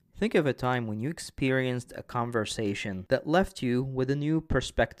Think of a time when you experienced a conversation that left you with a new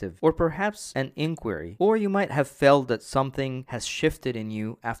perspective, or perhaps an inquiry, or you might have felt that something has shifted in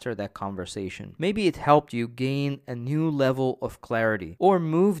you after that conversation. Maybe it helped you gain a new level of clarity, or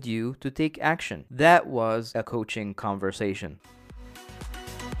moved you to take action. That was a coaching conversation.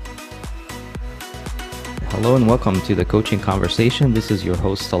 Hello and welcome to the Coaching Conversation. This is your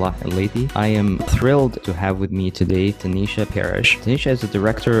host, Salah El-Lathi. I am thrilled to have with me today Tanisha Parrish. Tanisha is the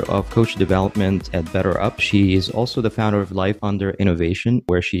Director of Coach Development at BetterUp. She is also the founder of Life Under Innovation,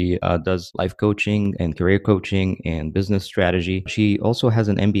 where she does life coaching and career coaching and business strategy. She also has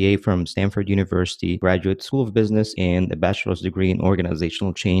an MBA from Stanford University, Graduate School of Business, and a bachelor's degree in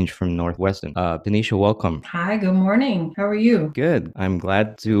organizational change from Northwestern. Tanisha, welcome. Hi, good morning. How are you? Good. I'm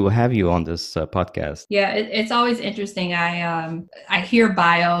glad to have you on this podcast. Yeah, it's always interesting. I hear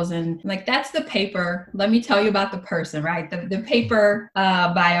bios and like, that's the paper. Let me tell you about the person, right? The paper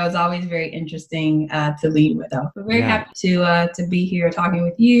bio is always very interesting to lead with. We're very happy to be here talking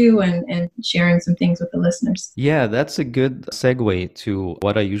with you and sharing some things with the listeners. Yeah, that's a good segue to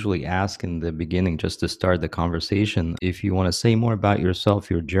what I usually ask in the beginning, just to start the conversation. If you want to say more about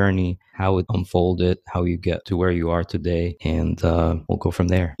yourself, your journey, how it unfolded, how you get to where you are today, and we'll go from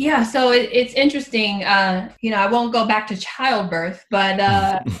there. Yeah, so it's interesting. I won't go back to childbirth, but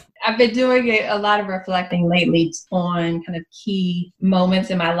I've been doing a lot of reflecting lately on kind of key moments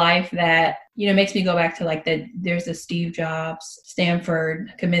in my life that, makes me go back to there's a Steve Jobs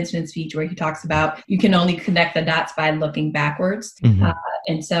Stanford commencement speech where he talks about you can only connect the dots by looking backwards. Mm-hmm.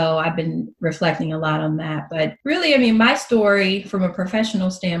 And so I've been reflecting a lot on that. But really, my story from a professional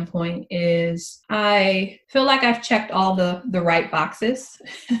standpoint is I feel like I've checked all the right boxes,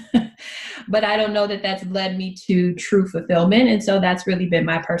 but I don't know that that's led me to true fulfillment. And so that's really been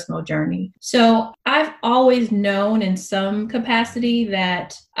my personal journey. So I've always known in some capacity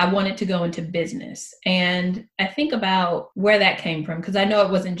that I wanted to go into business. And I think about where that came from, because I know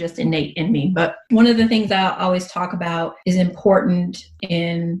it wasn't just innate in me. But one of the things I always talk about is important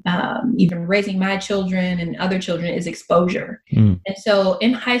in even raising my children and other children is exposure. And so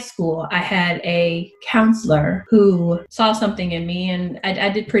in high school, I had a counselor who saw something in me, and I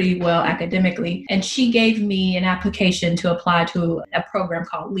did pretty well academically. And she gave me an application to apply to a program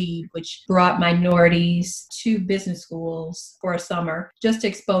called LEAD, which brought minorities to business schools for a summer, just to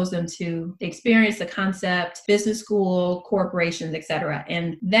expose them to the experience, the concept, business school, corporations, etc.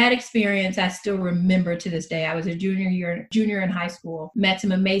 And that experience I still remember to this day. I was a junior in high school, met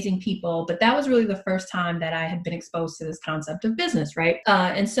some amazing people, but that was really the first time that I had been exposed to this concept of business, right?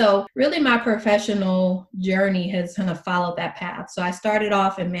 And so really my professional journey has kind of followed that path. So I started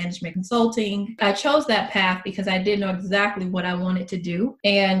off in management consulting. I chose that path because I didn't know exactly what I wanted to do.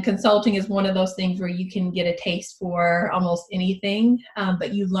 And consulting is one of those things where you can get a taste for almost anything,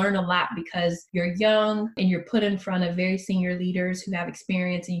 but you learn a lot because you're young and you're put in front of very senior leaders who have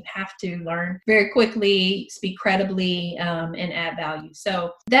experience, and you have to learn very quickly, speak credibly, and add value.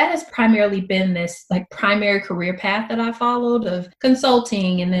 So that has primarily been this primary career path that I followed of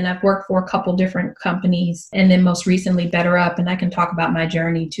consulting. And then I've worked for a couple different companies, and then most recently BetterUp, and I can talk about my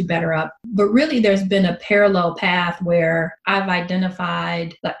journey to BetterUp. But really there's been a parallel path where I've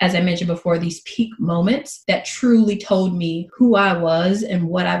identified, as I mentioned before, these peak moments that truly told me who I was and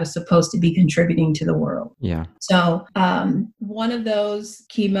what I was supposed to be contributing to the world. Yeah. So one of those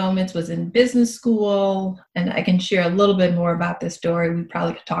key moments was in business school, and I can share a little bit more about this story. We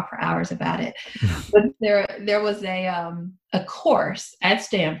probably could talk for hours about it. But there was a course at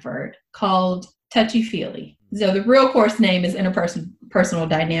Stanford called Touchy Feely. So the real course name is Interpersonal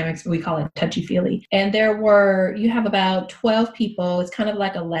Dynamics, but we call it Touchy Feely. And you have about 12 people. It's kind of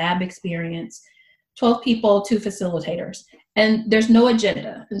like a lab experience. 12 people, 2 facilitators. And there's no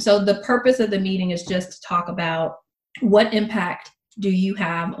agenda. And so the purpose of the meeting is just to talk about what impact do you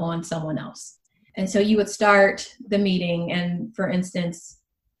have on someone else. And so you would start the meeting, and for instance,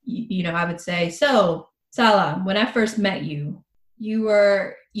 I would say, so Salah, when I first met you, you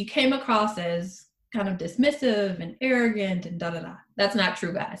came across as kind of dismissive and arrogant and da-da-da. That's not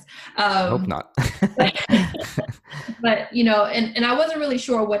true, guys. I hope not. But, and I wasn't really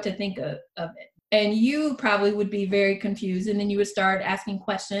sure what to think of it. And you probably would be very confused, and then you would start asking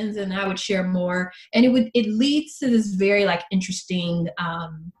questions, and I would share more. And it leads to this very interesting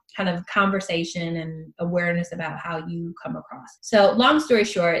kind of conversation and awareness about how you come across. So long story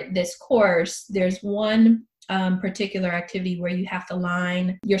short, this course, there's one particular activity where you have to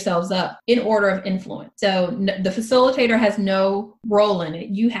line yourselves up in order of influence. So the facilitator has no role in it.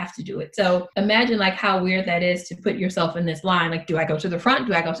 You have to do it. So imagine how weird that is to put yourself in this line. Do I go to the front?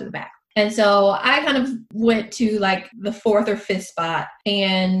 Do I go to the back? And so I kind of went to like the fourth or fifth spot,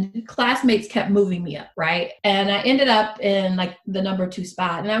 and classmates kept moving me up, right? And I ended up in like the number 2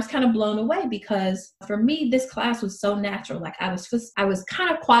 spot, and I was kind of blown away because for me, this class was so natural. Like I was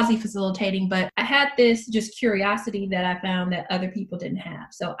kind of quasi facilitating, but I had this just curiosity that I found that other people didn't have.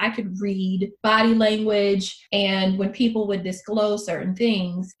 So I could read body language, and when people would disclose certain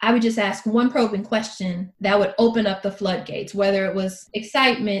things, I would just ask one probing question that would open up the floodgates, whether it was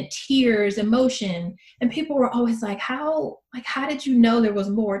excitement, tears, emotion. And people were always like, how did you know there was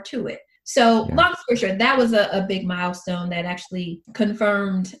more to it? So long story short, that was a big milestone that actually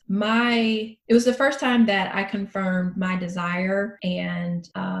confirmed it was the first time that I confirmed my desire and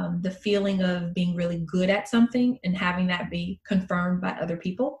the feeling of being really good at something and having that be confirmed by other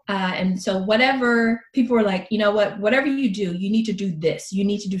people. And so whatever people were like, you know what, whatever you do, you need to do this. You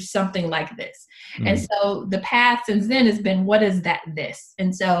need to do something like this. And so the path since then has been, what is that this?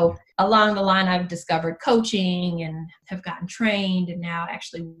 And so along the line, I've discovered coaching and have gotten trained and now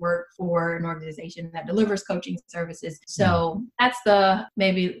actually work for an organization that delivers coaching services. So that's the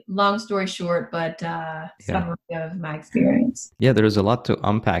maybe long story short, but summary of my experience. Yeah, there's a lot to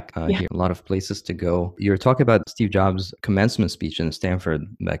unpack here, a lot of places to go. You're talking about Steve Jobs' commencement speech in Stanford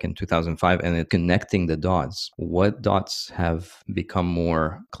back in 2005 and it connecting the dots. What dots have become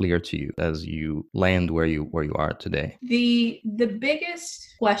more clear to you as you land where you are today? The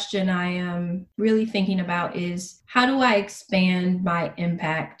biggest question I am really thinking about is, how do I expand my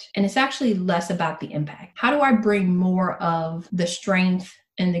impact? And it's actually less about the impact. How do I bring more of the strength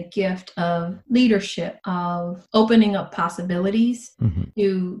and the gift of leadership, of opening up possibilities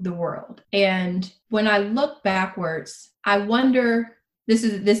to the world? And when I look backwards, I wonder, this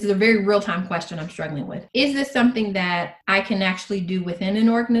is a very real-time question I'm struggling with. Is this something that I can actually do within an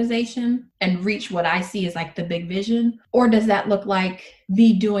organization and reach what I see as like the big vision? Or does that look like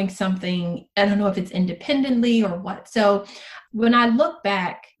me doing something, I don't know if it's independently or what? So when I look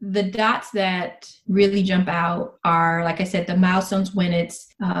back, the dots that really jump out are, like I said, the milestones when it's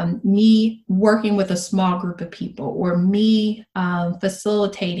me working with a small group of people or me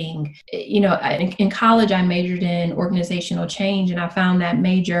facilitating. You know, in college, I majored in organizational change, and I found that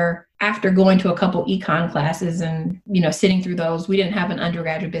major after going to a couple econ classes and, you know, sitting through those. We didn't have an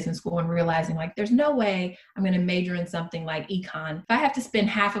undergraduate business school, and realizing like, there's no way I'm going to major in something like econ. If I have to spend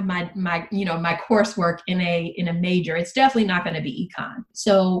half of my coursework in a major, it's definitely not going to be econ.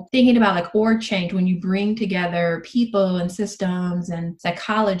 So thinking about like org change, when you bring together people and systems and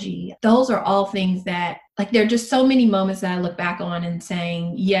psychology, those are all things that, like, there are just so many moments that I look back on and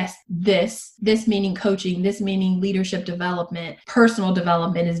saying, yes, this meaning coaching, this meaning leadership development, personal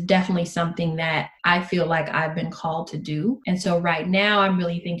development is definitely something that I feel like I've been called to do. And so right now I'm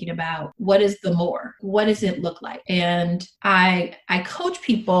really thinking about, what is the more? What does it look like? And I coach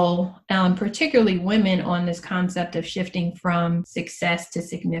people, particularly women, on this concept of shifting from success to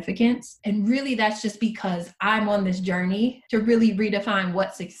significance. And really that's just because I'm on this journey to really redefine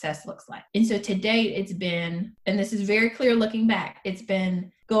what success looks like. And so to date, it's been, and this is very clear looking back, it's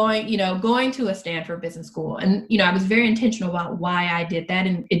been going to a Stanford business school. And, I was very intentional about why I did that.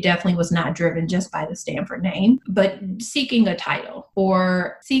 And it definitely was not driven just by the Stanford name, but seeking a title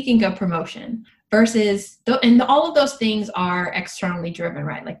or seeking a promotion versus, and all of those things are externally driven,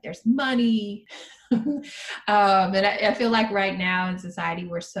 right? Like there's money. And I feel like right now in society,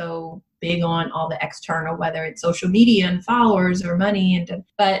 we're so big on all the external, whether it's social media and followers or money.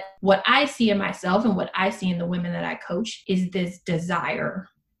 But what I see in myself and what I see in the women that I coach is this desire,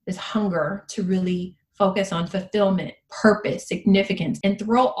 this hunger to really focus on fulfillment, purpose, significance, and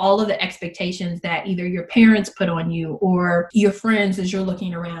throw all of the expectations that either your parents put on you or your friends as you're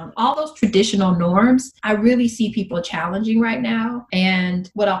looking around. All those traditional norms, I really see people challenging right now. And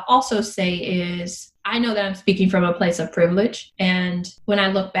what I'll also say is, I know that I'm speaking from a place of privilege. And when I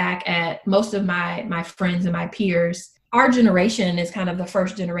look back at most of my friends and my peers, our generation is kind of the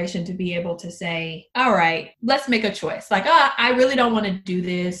first generation to be able to say, all right, let's make a choice. Like, I really don't want to do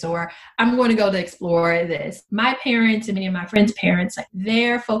this, or I'm going to go to explore this. My parents and many of my friends' parents, like,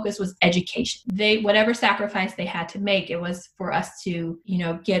 their focus was education. Whatever sacrifice they had to make, it was for us to,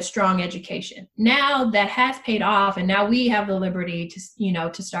 get strong education. Now that has paid off. And now we have the liberty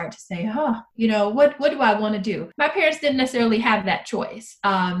to start to say, what do I want to do? My parents didn't necessarily have that choice.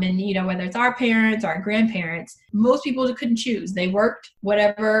 And whether it's our parents, our grandparents, most people couldn't choose. They worked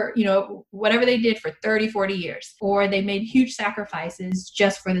whatever they did for 30, 40 years, or they made huge sacrifices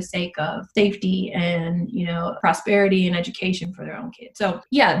just for the sake of safety and, prosperity and education for their own kids. So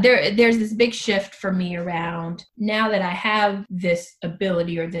yeah, there's this big shift for me around, now that I have this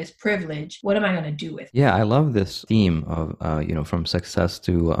ability or this privilege, what am I going to do with it? Yeah, I love this theme of, from success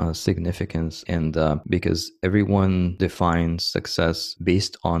to significance. And because everyone defines success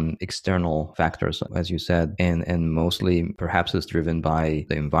based on external factors, as you said, and mostly perhaps it's driven by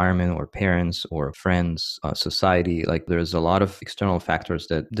the environment or parents or friends, society. Like there's a lot of external factors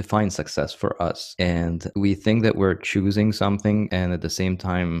that define success for us. And we think that we're choosing something, and at the same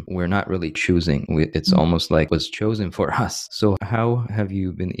time, we're not really choosing. It's almost like it was chosen for us. So how have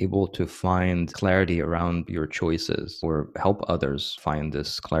you been able to find clarity around your choices, or help others find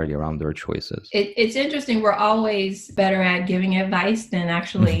this clarity around their choices? It's interesting. We're always better at giving advice than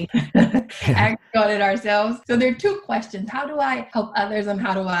actually acting on it ourselves. So there are two questions. How do I help others, and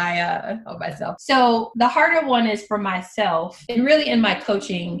how do I help myself? So the harder one is for myself. And really in my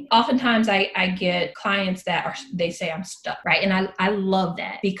coaching, oftentimes I get clients that they say I'm stuck, right? And I love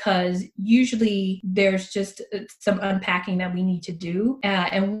that, because usually there's just some unpacking that we need to do.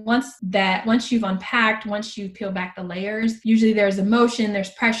 And once you've unpacked, once you peel back the layers, usually there's emotion,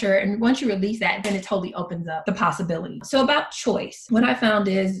 there's pressure. And once you release that, then it totally opens up the possibility. So about choice, what I found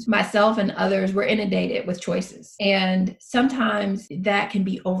is myself and others were inundated with choices. And sometimes that can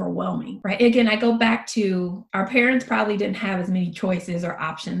be overwhelming, right? Again, I go back to our parents probably didn't have as many choices or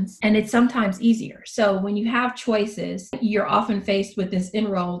options, and it's sometimes easier. So when you have choices, you're often faced with this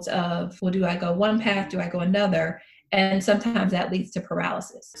inroads of, well, do I go one path? Do I go another? And sometimes that leads to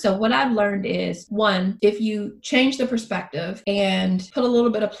paralysis. So what I've learned is, one, if you change the perspective and put a little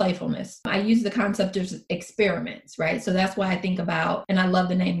bit of playfulness, I use the concept of experiments, right? So that's why I think about, and I love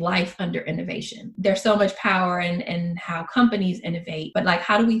the name life under innovation. There's so much power in how companies innovate, but like,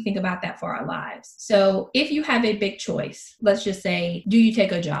 how do we think about that for our lives? So if you have a big choice, let's just say, do you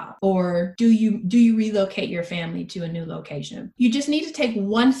take a job, or do you relocate your family to a new location? You just need to take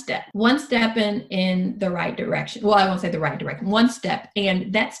one step in the right direction. Well, I won't say the right direction, one step.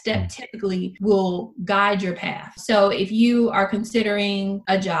 And that step typically will guide your path. So if you are considering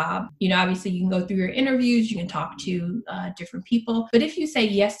a job, obviously you can go through your interviews, you can talk to different people. But if you say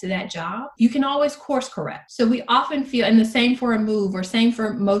yes to that job, you can always course correct. So we often feel, and the same for a move, or same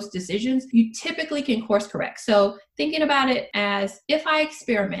for most decisions, you typically can course correct. So thinking about it as, if I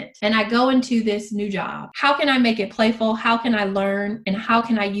experiment and I go into this new job, how can I make it playful? How can I learn? And how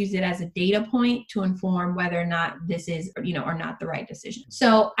can I use it as a data point to inform whether or not this is, or not the right decision?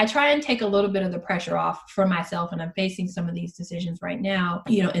 So I try and take a little bit of the pressure off for myself. And I'm facing some of these decisions right now,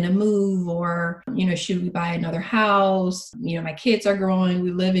 in a move, or, should we buy another house? My kids are growing.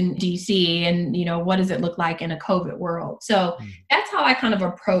 We live in DC, and, what does it look like in a COVID world? So that's how I kind of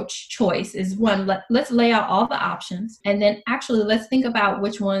approach choice is, one, let's lay out all the options. And then actually let's think about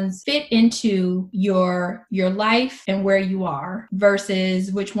which ones fit into your life and where you are,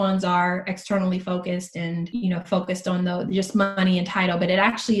 versus which ones are externally focused and, focused on the just money and title, but it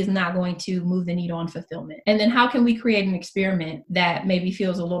actually is not going to move the needle on fulfillment. And then how can we create an experiment that maybe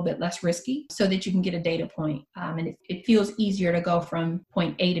feels a little bit less risky, so that you can get a data point? And it feels easier to go from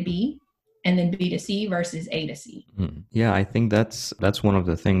point A to B, and then B to C versus A to C. Yeah, I think that's one of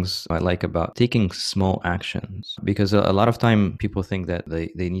the things I like about taking small actions, because a lot of time people think that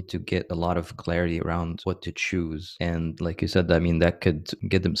they need to get a lot of clarity around what to choose. And like you said, that could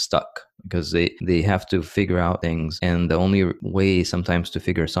get them stuck, because they have to figure out things. And the only way sometimes to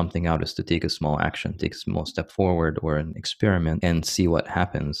figure something out is to take a small action, take a small step forward, or an experiment, and see what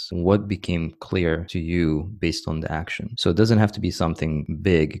happens. What became clear to you based on the action? So it doesn't have to be something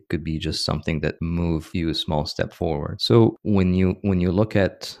big. It could be just something that move you a small step forward. So when you look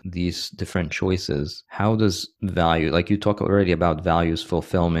at these different choices, how does value, like you talk already about values,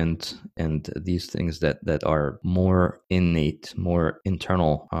 fulfillment, and these things that are more innate, more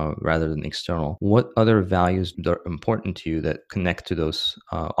internal, rather than external, what other values are important to you that connect to those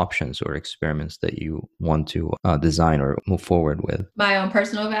options or experiments that you want to design or move forward with? My own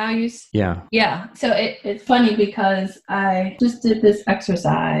personal values? Yeah. So it's funny, because I just did this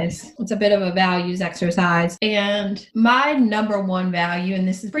exercise. It's a bit of a values exercise. And my number one value, and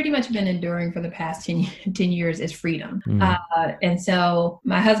this has pretty much been enduring for the past 10 years, is freedom. And so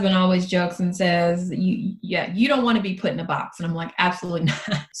my husband always jokes and says, you don't want to be put in a box. And I'm like, absolutely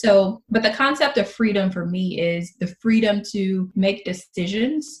not. So, but the concept of freedom for me is the freedom to make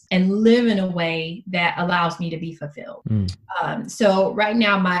decisions and live in a way that allows me to be fulfilled. So right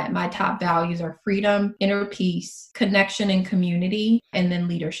now, my top values are freedom, inner peace, connection and community, and then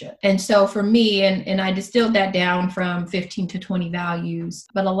leadership. And so for me, and I distilled that down from 15 to 20 values,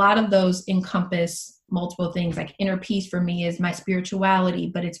 but a lot of those encompass multiple things. Like inner peace for me is my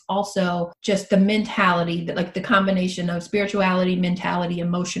spirituality, but it's also just the mentality, that like the combination of spirituality, mentality,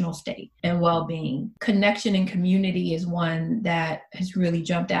 emotional state, and well-being. Connection and community is one that has really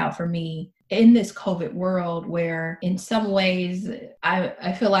jumped out for me in this COVID world, where in some ways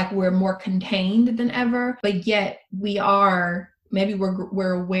I feel like we're more contained than ever, but yet we're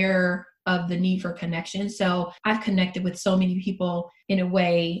aware of the need for connection. So I've connected with so many people in a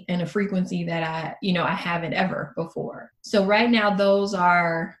way and a frequency that I haven't ever before. So right now, those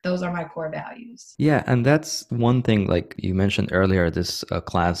are my core values. Yeah, and that's one thing, like you mentioned earlier, this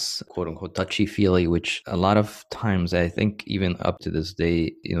class, quote unquote, touchy-feely, which a lot of times, I think even up to this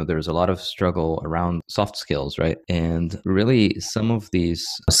day, there's a lot of struggle around soft skills, right? And really some of these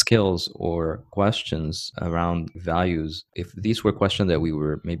skills or questions around values, if these were questions that we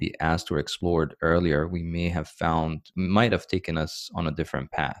were maybe asked or explored earlier, we might have taken us on a different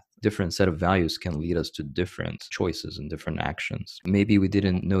path. Different set of values can lead us to different choices and different actions. Maybe we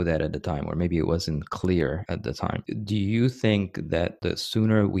didn't know that at the time, or maybe it wasn't clear at the time. Do you think that the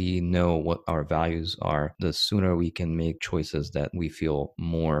sooner we know what our values are, the sooner we can make choices that we feel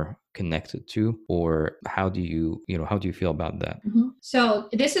more connected to? Or how do you feel about that? Mm-hmm. So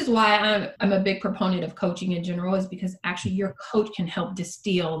this is why I'm a big proponent of coaching in general, is because actually your coach can help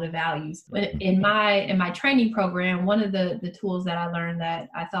distill the values. In my training program, one of the tools that I learned that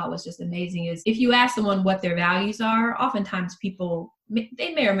I thought was just amazing is if you ask someone what their values are, oftentimes people,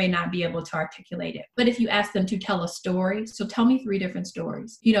 they may or may not be able to articulate it. But if you ask them to tell a story, so tell me 3 different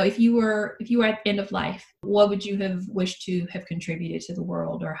stories. If you were at the end of life, what would you have wished to have contributed to the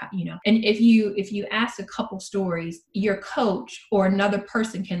world? Or and if you ask a couple stories, your coach or another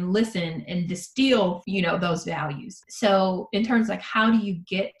person can listen and distill those values. So in terms of like, how do you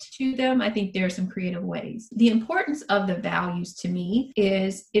get to them, I think there are some creative ways. The importance of the values to me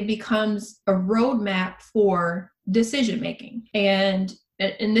is it becomes a roadmap for decision making. And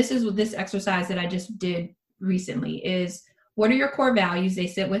this is what this exercise that I just did recently is, what are your core values? They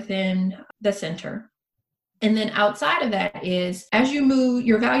sit within the center. And then outside of that is, as you move,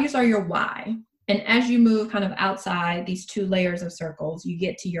 your values are your why. And as you move kind of outside these 2 layers of circles, you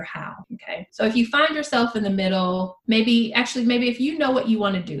get to your how. Okay. So if you find yourself in the middle, maybe if you know what you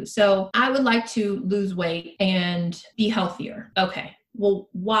want to do. So I would like to lose weight and be healthier. Okay. Well,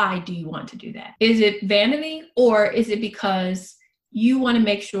 why do you want to do that? Is it vanity, or is it because you want to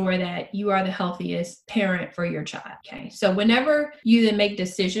make sure that you are the healthiest parent for your child? Okay. So whenever you then make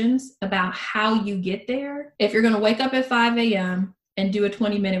decisions about how you get there, if you're going to wake up at 5 a.m. and do a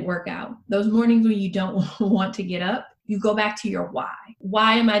 20-minute workout, those mornings when you don't want to get up, you go back to your why.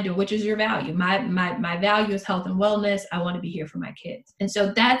 Why am I doing, which is your value? My value is health and wellness. I want to be here for my kids. And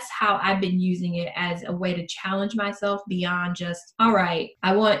so that's how I've been using it, as a way to challenge myself beyond just, all right,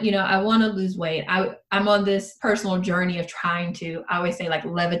 I want to lose weight. I'm on this personal journey of trying to, I always say, like,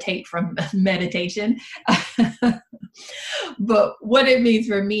 levitate from meditation. But what it means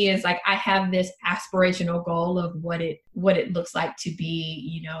for me is, like, I have this aspirational goal of what it looks like to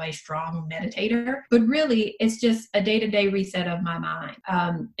be, a strong meditator. But really, it's just a day-to-day reset of my mind.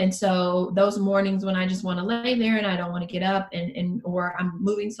 And so those mornings when I just want to lay there and I don't want to get up, or I'm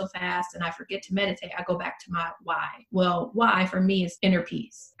moving so fast and I forget to meditate, I go back to my why. Well, why for me is inner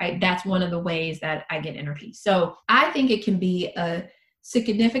peace, right? That's one of the ways that I get inner peace. So I think it can be a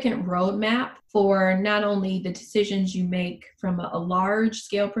significant roadmap for not only the decisions you make from a large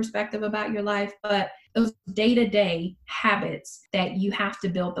scale perspective about your life, but those day-to-day habits that you have to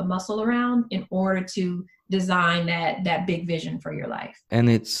build the muscle around in order to design that big vision for your life. And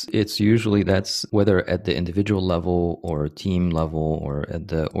it's usually, that's whether at the individual level or team level or at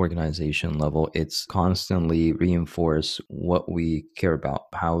the organization level, it's constantly reinforce what we care about,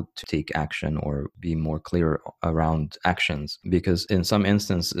 how to take action or be more clear around actions. Because in some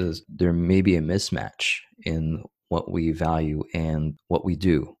instances, there may be a mismatch in what we value and what we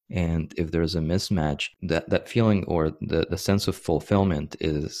do. And if there's a mismatch, that feeling or the sense of fulfillment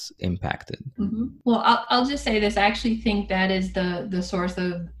is impacted. Mm-hmm. Well, I'll just say this. I actually think that is the source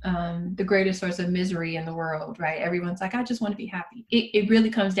of the greatest source of misery in the world, right? Everyone's like, I just want to be happy. It really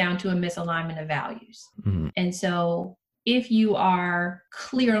comes down to a misalignment of values. Mm-hmm. And so if you are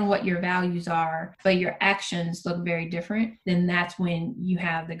clear on what your values are, but your actions look very different, then that's when you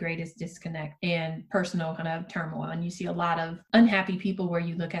have the greatest disconnect and personal kind of turmoil. And you see a lot of unhappy people where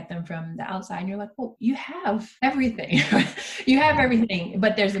you look at them from the outside and you're like, well, you have everything. You have everything,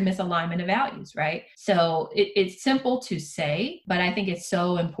 but there's a misalignment of values, right? So it's simple to say, but I think it's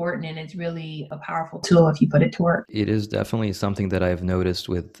so important, and it's really a powerful tool if you put it to work. It is definitely something that I've noticed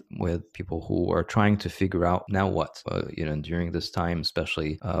with people who are trying to figure out now what, during this time,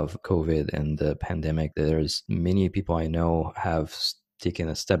 especially of COVID and the pandemic, there's many people I know have taken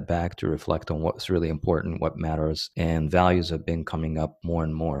a step back to reflect on what's really important, what matters, and values have been coming up more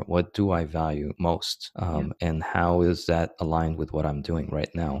and more. What do I value most? And how is that aligned with what I'm doing right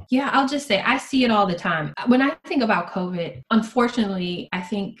now? Yeah, I'll just say I see it all the time. When I think about COVID, unfortunately, I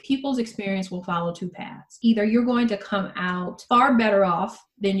think people's experience will follow two paths. Either you're going to come out far better off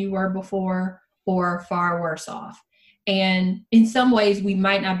than you were before, or far worse off. And in some ways, we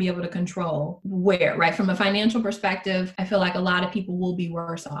might not be able to control where, right? From a financial perspective, I feel like a lot of people will be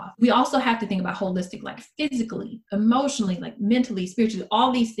worse off. We also have to think about holistic, like physically, emotionally, like mentally, spiritually,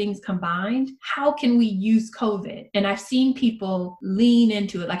 all these things combined. How can we use COVID? And I've seen people lean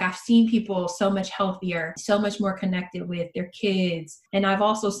into it. Like I've seen people so much healthier, so much more connected with their kids. And I've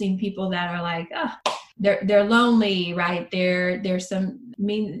also seen people that are like, they're lonely, right? There's some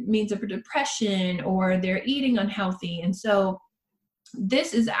means of depression, or they're eating unhealthy. And so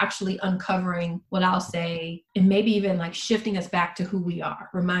this is actually uncovering what I'll say, and maybe even like shifting us back to who we are,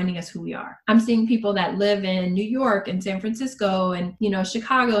 reminding us who we are. I'm seeing people that live in New York and San Francisco and,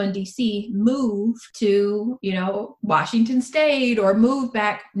 Chicago and DC move to, Washington State, or move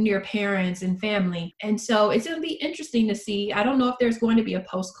back near parents and family. And so it's going to be interesting to see. I don't know if there's going to be a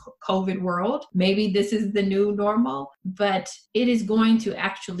post-COVID world. Maybe this is the new normal, but it is going to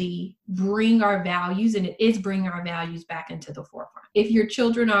actually bring our values, and it is bringing our values back into the forefront. If your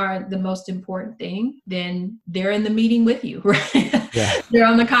children are the most important thing, then they're in the meeting with you, right? Yeah. They're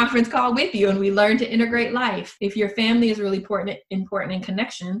on the conference call with you, and we learn to integrate life. If your family is really important in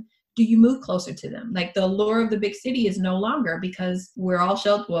connection, do you move closer to them? Like the allure of the big city is no longer, because we're all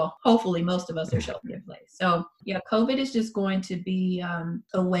sheltered. Well, hopefully most of us are sheltered in place. So yeah, COVID is just going to be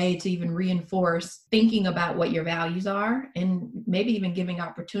a way to even reinforce thinking about what your values are, and maybe even giving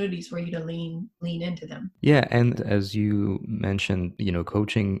opportunities for you to lean into them. Yeah. And as you mentioned,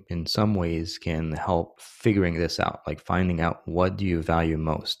 coaching in some ways can help figuring this out, like finding out what do you value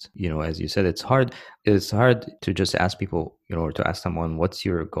most. As you said, it's hard to just ask people, or to ask someone, what's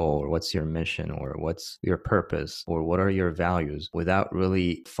your goal, or what's your mission, or what's your purpose, or what are your values, without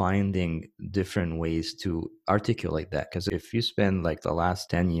really finding different ways to articulate that. Because if you spend like the last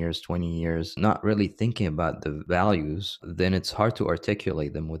 10 years, 20 years not really thinking about the values, then it's hard to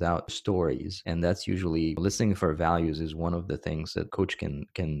articulate them without stories. And that's usually listening for values is one of the things that coach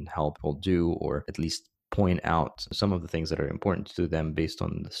can help people do, or at least point out some of the things that are important to them based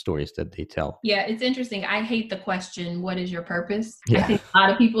on the stories that they tell. Yeah, it's interesting. I hate the question, what is your purpose? Yeah. I think a lot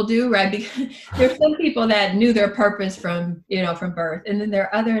of people do, right? Because there's some people that knew their purpose from birth. And then there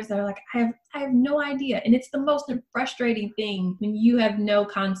are others that are like, I have no idea. And it's the most frustrating thing when you have no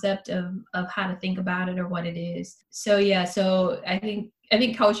concept of how to think about it or what it is. So yeah, so I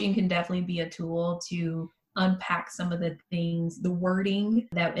think coaching can definitely be a tool to unpack some of the things, the wording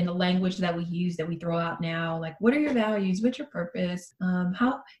that in the language that we use, that we throw out now, like what are your values, what's your purpose,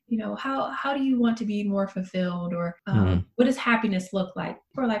 how do you want to be more fulfilled, or what does happiness look like?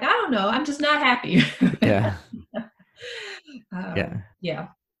 We're like, I don't know, I'm just not happy. Yeah. Yeah.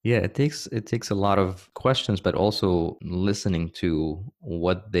 Yeah, it takes a lot of questions, but also listening to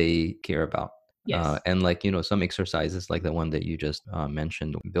what they care about. Yes. And like, some exercises like the one that you just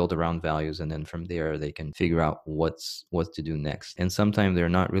mentioned, build around values. And then from there, they can figure out what to do next. And sometimes they're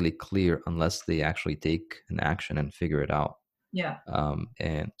not really clear unless they actually take an action and figure it out. Yeah.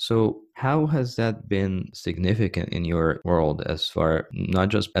 And so how has that been significant in your world, as far, not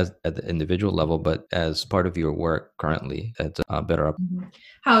just as at the individual level, but as part of your work currently at Better Up? Mm-hmm.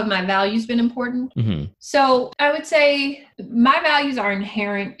 How have my values been important? Mm-hmm. So I would say my values are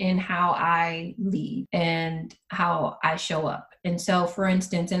inherent in how I lead and how I show up. And so, for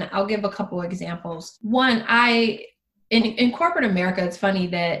instance, and I'll give a couple examples. One, in corporate America, it's funny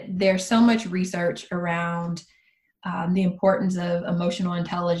that there's so much research around the importance of emotional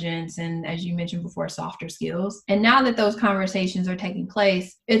intelligence and, as you mentioned before, softer skills. And now that those conversations are taking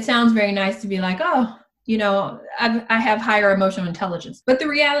place, it sounds very nice to be like, oh, I have higher emotional intelligence. But the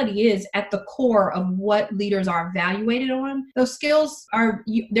reality is, at the core of what leaders are evaluated on, those skills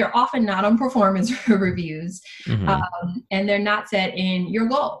they're often not on performance reviews, Mm-hmm. and they're not set in your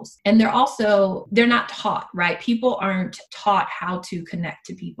goals. And they're not taught, right? People aren't taught how to connect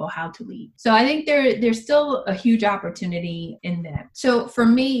to people, how to lead. So I think there's still a huge opportunity in that. So for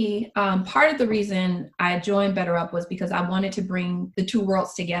me, part of the reason I joined Better Up was because I wanted to bring the two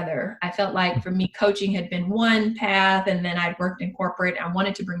worlds together. I felt like for me, coaching had been one path, and then I'd worked in corporate. I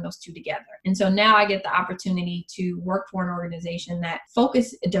wanted to bring those two together. And so now I get the opportunity to work for an organization that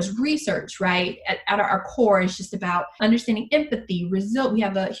does research, right? At our core, it's just about understanding empathy, we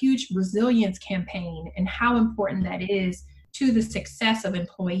have a huge resilience campaign and how important that is to the success of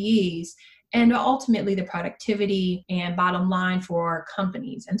employees and ultimately the productivity and bottom line for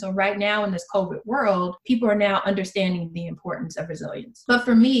companies. And so right now in this COVID world, people are now understanding the importance of resilience. But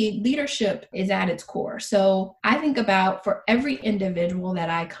for me, leadership is at its core. So I think about, for every individual that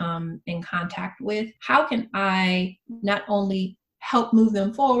I come in contact with, how can I not only help move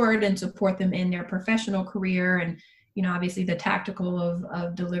them forward and support them in their professional career and obviously the tactical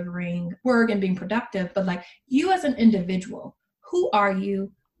of delivering work and being productive, but like, you as an individual, who are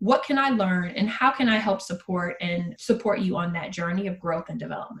you? What can I learn, and how can I help support you on that journey of growth and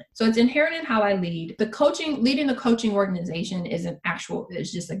development? So it's inherent in how I lead. Leading the coaching organization is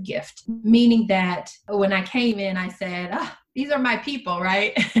just a gift, meaning that when I came in, I said, these are my people,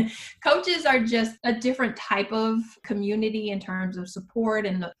 right? Coaches are just a different type of community in terms of support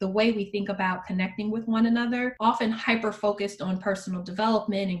and the way we think about connecting with one another, often hyper-focused on personal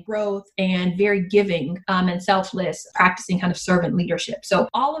development and growth, and very giving and selfless, practicing kind of servant leadership. So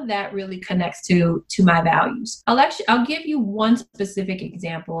all of that really connects to my values. I'll give you one specific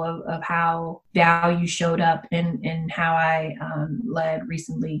example of how values showed up in how I led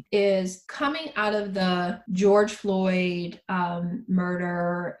recently, is coming out of the George Floyd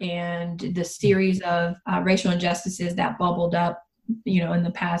murder and the series of racial injustices that bubbled up in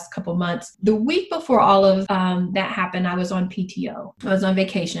the past couple months. The week before all of that happened, I was on PTO. I was on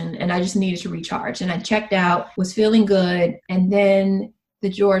vacation and I just needed to recharge. And I checked out, was feeling good. And then the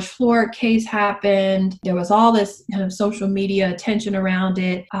George Floyd case happened. There was all this kind of social media attention around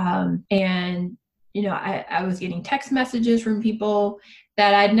it. And I was getting text messages from people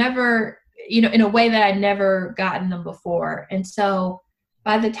that I'd never, in a way that I'd never gotten them before. And so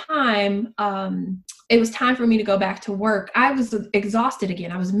by the time it was time for me to go back to work, I was exhausted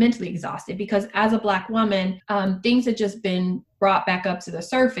again. I was mentally exhausted because as a Black woman, things had just been brought back up to the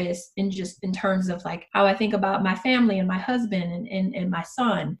surface in terms of like how I think about my family and my husband and my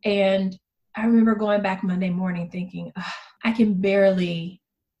son. And I remember going back Monday morning thinking, I can barely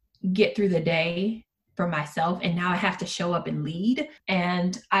get through the day for myself, and now I have to show up and lead.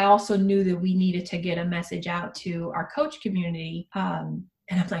 And I also knew that we needed to get a message out to our coach community.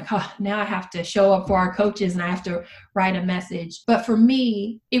 And I'm like, now I have to show up for our coaches and I have to write a message. But for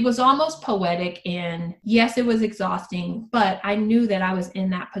me, it was almost poetic, and yes, it was exhausting, but I knew that I was in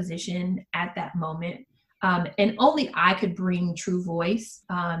that position at that moment. And only I could bring true voice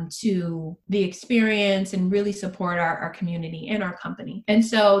to the experience and really support our community and our company. And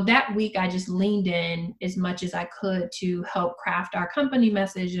so that week, I just leaned in as much as I could to help craft our company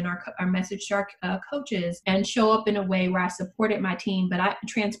message and our message to our coaches, and show up in a way where I supported my team. But I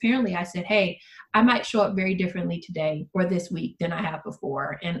said, hey, I might show up very differently today or this week than I have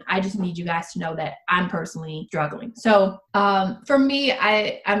before. And I just need you guys to know that I'm personally struggling. So for me,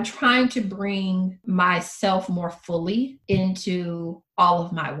 I'm trying to bring myself more fully into all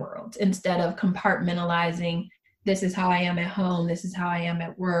of my worlds instead of compartmentalizing. This is how I am at home. This is how I am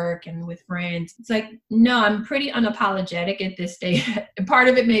at work and with friends. It's like, no, I'm pretty unapologetic at this stage. Part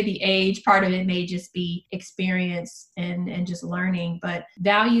of it may be age. Part of it may just be experience and just learning. But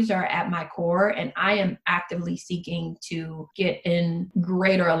values are at my core, and I am actively seeking to get in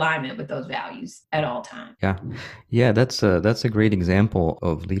greater alignment with those values at all times. Yeah, that's a great example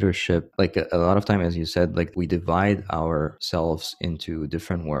of leadership. Like a lot of time, as you said, like we divide ourselves into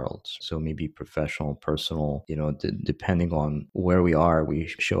different worlds. So maybe professional, personal, depending on where we are, we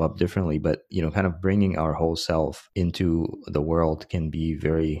show up differently. But, kind of bringing our whole self into the world can be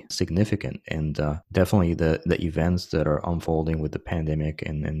very significant. And definitely the events that are unfolding with the pandemic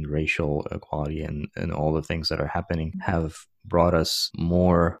and racial equality and all the things that are happening have brought us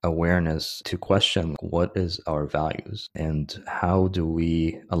more awareness to question what is our values and how do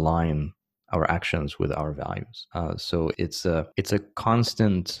we align our actions with our values. So it's a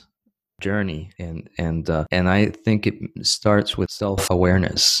constant journey, and I think it starts with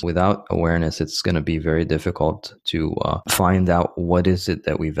self-awareness. Without awareness, it's going to be very difficult to find out what is it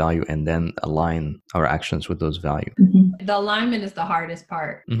that we value and then align our actions with those values. The alignment is the hardest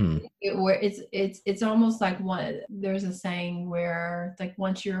part. Where it's almost like there's a saying where it's like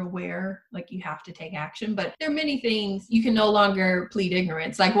once you're aware, like you have to take action. But there are many things you can no longer plead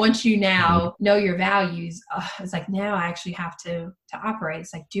ignorance. Like once you now know your values, it's like now I actually have to operate.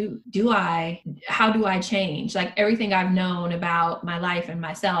 It's like how do I change? Like everything I've known about my life and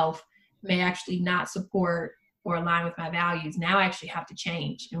myself may actually not support or align with my values. Now I actually have to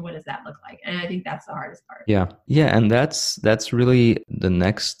change. And what does that look like? And I think that's the hardest part. Yeah. And that's really the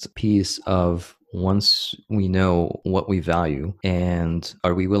next piece of, once we know what we value, and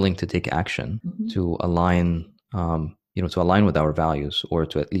are we willing to take action to align, to align with our values, or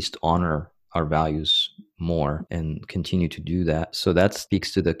to at least honor our values more and continue to do that. So that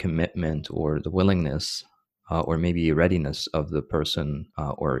speaks to the commitment or the willingness, or maybe a readiness of the person,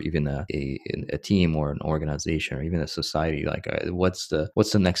 or even a team or an organization or even a society. Like, what's the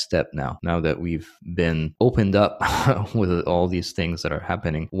next step now that we've been opened up with all these things that are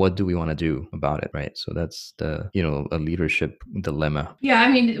happening? What do we want to do about it, right? So that's a leadership dilemma. Yeah, I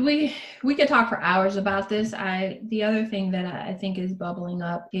mean, we could talk for hours about this. The other thing that I think is bubbling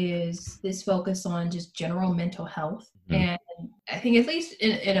up is this focus on just general mental health. And I think at least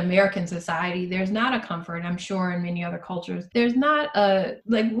in American society, there's not a comfort. I'm sure in many other cultures, there's not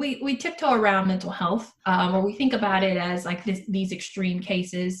we tiptoe around mental health, or we think about it as like these extreme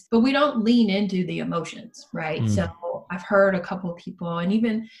cases, but we don't lean into the emotions, right? So I've heard a couple of people, and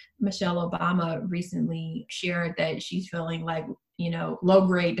even Michelle Obama recently shared that she's feeling like,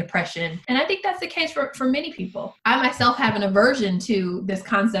 low-grade depression. And I think that's the case for many people. I myself have an aversion to this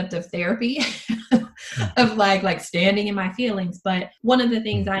concept of therapy, of like standing in my feelings. But one of the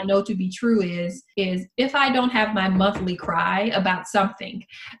things I know to be true is if I don't have my monthly cry about something,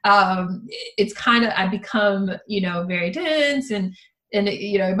 it's kind of, I become, very tense, and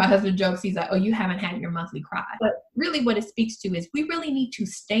my husband jokes, he's like, oh, you haven't had your monthly cry. But really what it speaks to is we really need to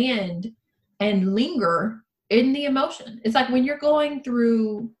stand and linger in the emotion. It's like when you're going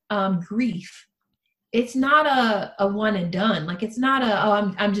through grief, it's not a one and done. Like it's not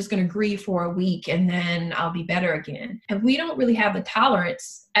I'm just going to grieve for a week and then I'll be better again. And we don't really have the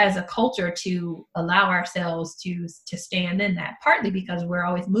tolerance as a culture to allow ourselves to stand in that, partly because we're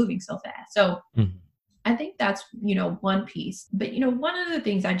always moving so fast. So I think that's, one piece. But, one of the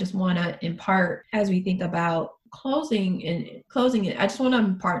things I just want to impart as we think about closing it, I just want to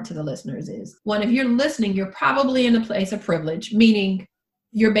impart to the listeners is, one, if you're listening, you're probably in a place of privilege, meaning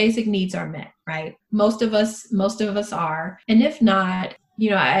your basic needs are met, right? Most of us are. And if not,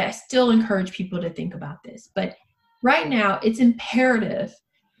 I still encourage people to think about this. But right now, it's imperative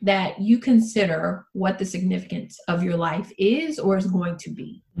that you consider what the significance of your life is or is going to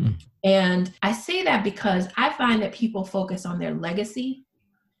be. And I say that because I find that people focus on their legacy.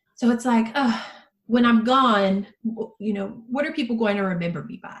 So it's like, when I'm gone, what are people going to remember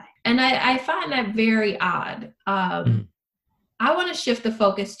me by? And I find that very odd. I want to shift the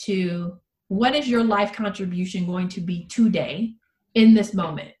focus to, what is your life contribution going to be today in this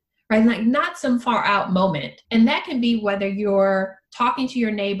moment, right? Like not some far out moment. And that can be whether you're talking to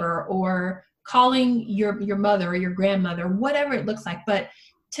your neighbor or calling your mother or your grandmother, whatever it looks like. But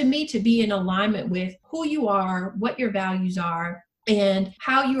to me, to be in alignment with who you are, what your values are, and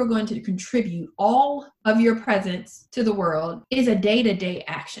how you are going to contribute all of your presence to the world is a day-to-day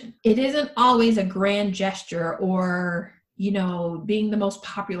action. It isn't always a grand gesture or being the most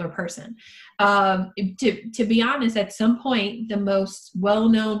popular person. To be honest, at some point, the most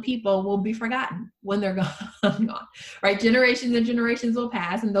well-known people will be forgotten when they're gone, right? Generations and generations will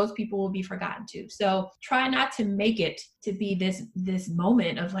pass and those people will be forgotten too. So try not to make it to be this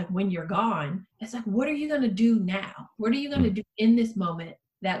moment of like, when you're gone, it's like, what are you going to do now? What are you going to do in this moment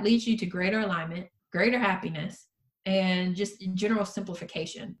that leads you to greater alignment, greater happiness, and just in general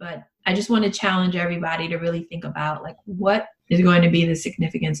simplification? But I just want to challenge everybody to really think about like, what is going to be the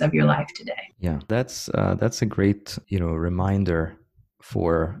significance of your life today? Yeah, that's a great, reminder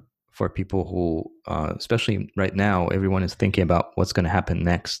for people who, especially right now, everyone is thinking about what's going to happen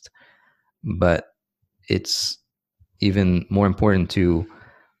next. But it's even more important to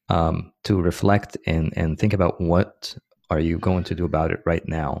reflect and think about, what are you going to do about it right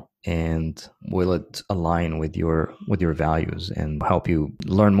now, and will it align with your values and help you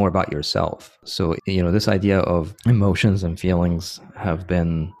learn more about yourself? So this idea of emotions and feelings have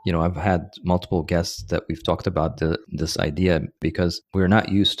been, I've had multiple guests that we've talked about this idea, because we're not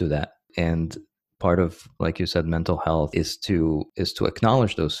used to that. And part of, like you said, mental health is to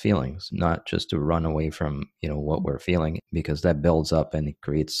acknowledge those feelings, not just to run away from, what we're feeling, because that builds up and it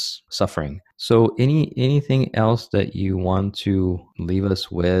creates suffering. So anything else that you want to leave us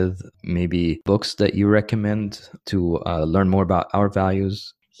with? Maybe books that you recommend to learn more about our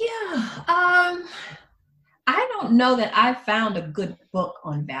values? Yeah. I don't know that I found a good book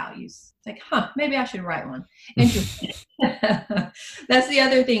on values. It's like, maybe I should write one. Interesting. That's the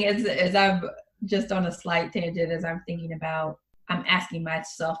other thing is I'm just on a slight tangent as I'm thinking about, I'm asking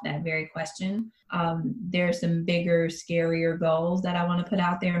myself that very question. There's some bigger, scarier goals that I want to put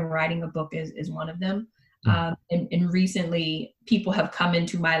out there, and writing a book is one of them. And recently people have come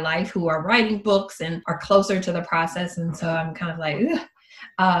into my life who are writing books and are closer to the process. And so I'm kind of like,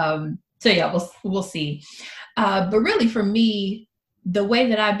 so yeah, we'll see. But really for me, the way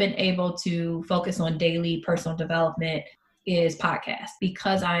that I've been able to focus on daily personal development is podcasts,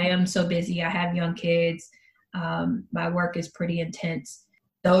 because I am so busy. I have young kids. My work is pretty intense.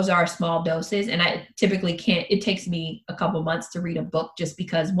 Those are small doses. And I typically it takes me a couple months to read a book, just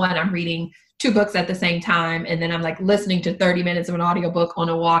because one, I'm reading 2 books at the same time. And then I'm like listening to 30 minutes of an audiobook on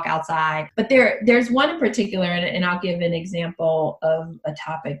a walk outside. But there's one in particular, and I'll give an example of a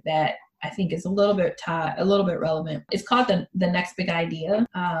topic that I think is a little bit relevant. It's called the Next Big Idea.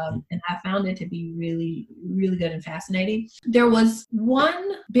 And I found it to be really, really good and fascinating. There was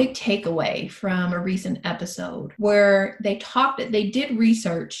one big takeaway from a recent episode where they did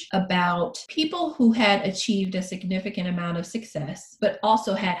research about people who had achieved a significant amount of success, but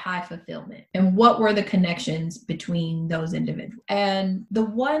also had high fulfillment, and what were the connections between those individuals. And the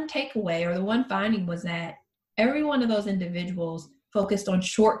one takeaway, or the one finding, was that every one of those individuals focused on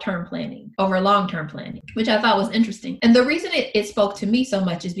short-term planning over long-term planning, which I thought was interesting. And the reason it spoke to me so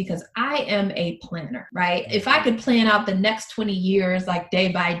much is because I am a planner, right? If I could plan out the next 20 years, like day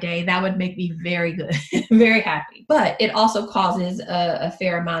by day, that would make me very good, very happy. But it also causes a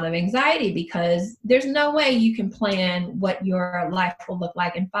fair amount of anxiety, because there's no way you can plan what your life will look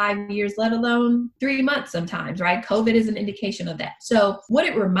like in 5 years, let alone 3 months sometimes, right? COVID is an indication of that. So what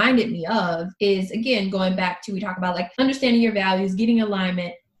it reminded me of is, again, going back to, we talk about like understanding your values, getting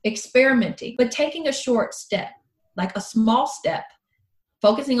alignment, experimenting, but taking a short step, like a small step,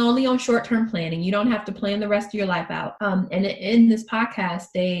 focusing only on short-term planning. You don't have to plan the rest of your life out. And in this podcast,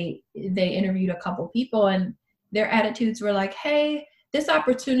 they interviewed a couple people, and their attitudes were like, hey, this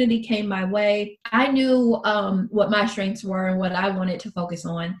opportunity came my way. I knew what my strengths were and what I wanted to focus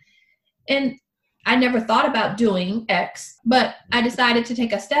on. And I never thought about doing X, but I decided to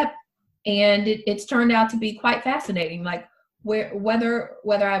take a step, and it's turned out to be quite fascinating. Like, whether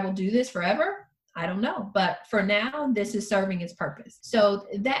I will do this forever, I don't know. But for now, this is serving its purpose. So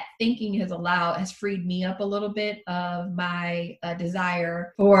that thinking has freed me up a little bit of my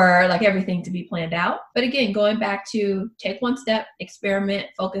desire for like everything to be planned out. But again, going back to take one step, experiment,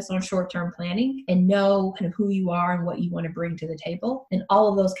 focus on short-term planning, and know kind of who you are and what you want to bring to the table. And all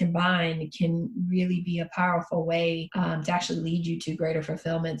of those combined can really be a powerful way to actually lead you to greater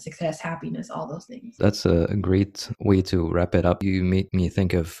fulfillment, success, happiness, all those things. That's a great way to wrap it up. You made me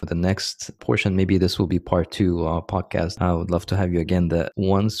think of the next portion. Maybe this will be part 2 podcast. I would love to have you again, that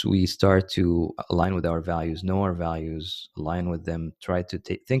once we start to align with our values, know our values, align with them, try to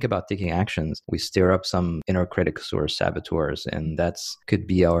think about taking actions, we stir up some inner critics or saboteurs. And that's could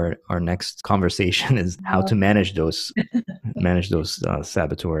be our next conversation, is how to manage those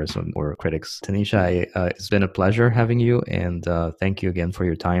saboteurs or critics. Tanisha, it's been a pleasure having you, and thank you again for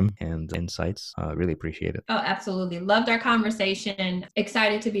your time and insights. Really appreciate it. Oh, absolutely. Loved our conversation.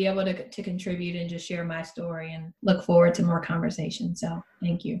 Excited to be able to contribute and just share my story, and look forward to more conversations. So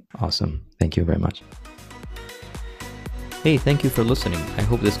thank you. Awesome. Thank you very much. Hey, thank you for listening. I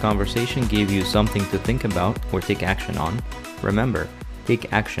hope this conversation gave you something to think about or take action on. Remember,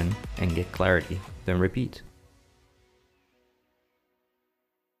 take action and get clarity, then repeat.